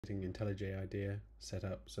getting IntelliJ IDEA set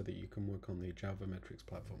up so that you can work on the Java Metrics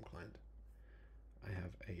Platform client. I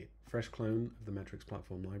have a fresh clone of the Metrics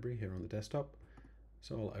Platform library here on the desktop,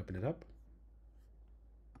 so I'll open it up.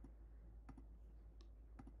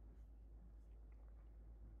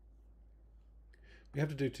 We have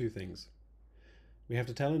to do two things. We have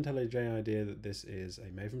to tell IntelliJ IDEA that this is a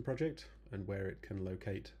Maven project and where it can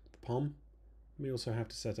locate the POM. We also have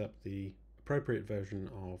to set up the appropriate version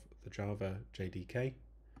of the Java JDK.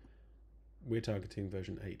 We're targeting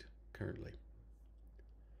version 8 currently.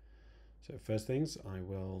 So first things, I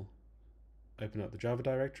will open up the Java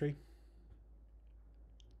directory.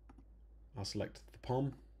 I'll select the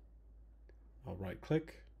POM. I'll right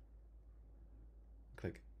click,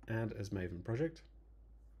 click Add as Maven project.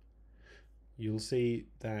 You'll see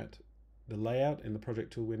that the layout in the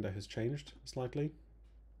project tool window has changed slightly.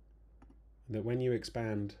 And that when you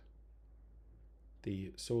expand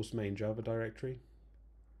the source main Java directory,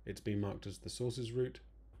 it's been marked as the sources root.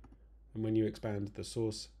 And when you expand the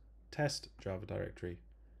source test Java directory,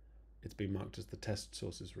 it's been marked as the test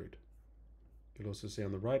sources root. You'll also see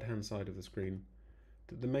on the right hand side of the screen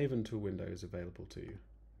that the Maven tool window is available to you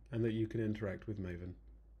and that you can interact with Maven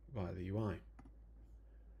via the UI.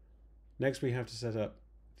 Next, we have to set up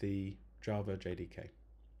the Java JDK.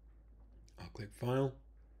 I'll click File,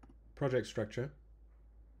 Project Structure,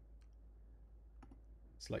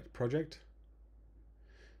 select Project,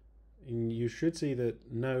 and you should see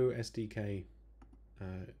that no SDK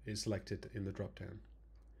is selected in the dropdown.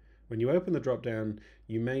 When you open the dropdown,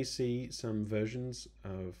 you may see some versions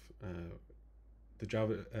of the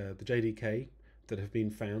JDK that have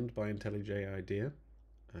been found by IntelliJ IDEA.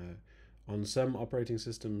 On some operating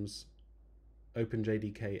systems,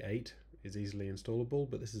 OpenJDK 8 is easily installable,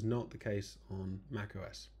 but this is not the case on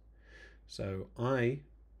macOS. So I,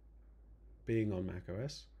 being on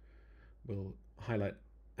macOS, will highlight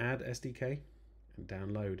Add SDK and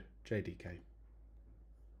download JDK.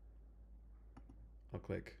 I'll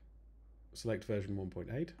click Select version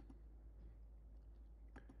 1.8.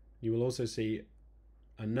 You will also see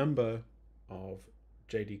a number of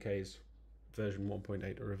JDK's version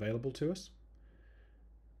 1.8 are available to us.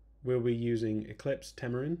 We'll be using Eclipse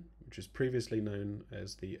Temurin, which is previously known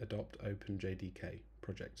as the Adopt Open JDK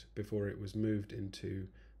project, before it was moved into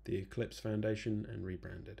the Eclipse Foundation and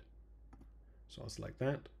rebranded. So I'll select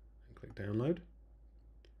that and click Download.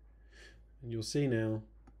 And you'll see now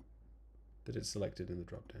that it's selected in the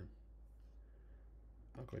dropdown.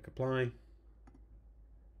 I'll click Apply. You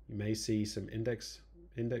may see some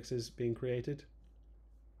indexes being created.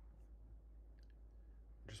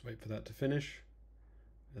 Just wait for that to finish.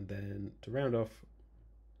 And then to round off,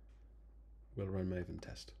 we'll run Maven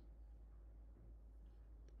test.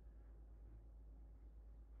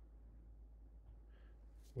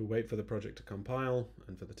 We'll wait for the project to compile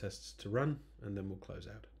and for the tests to run, and then we'll close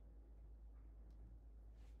out.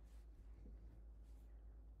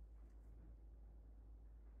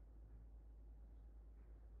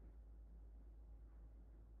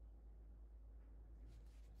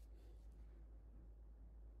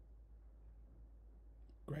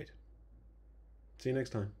 Great. See you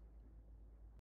next time.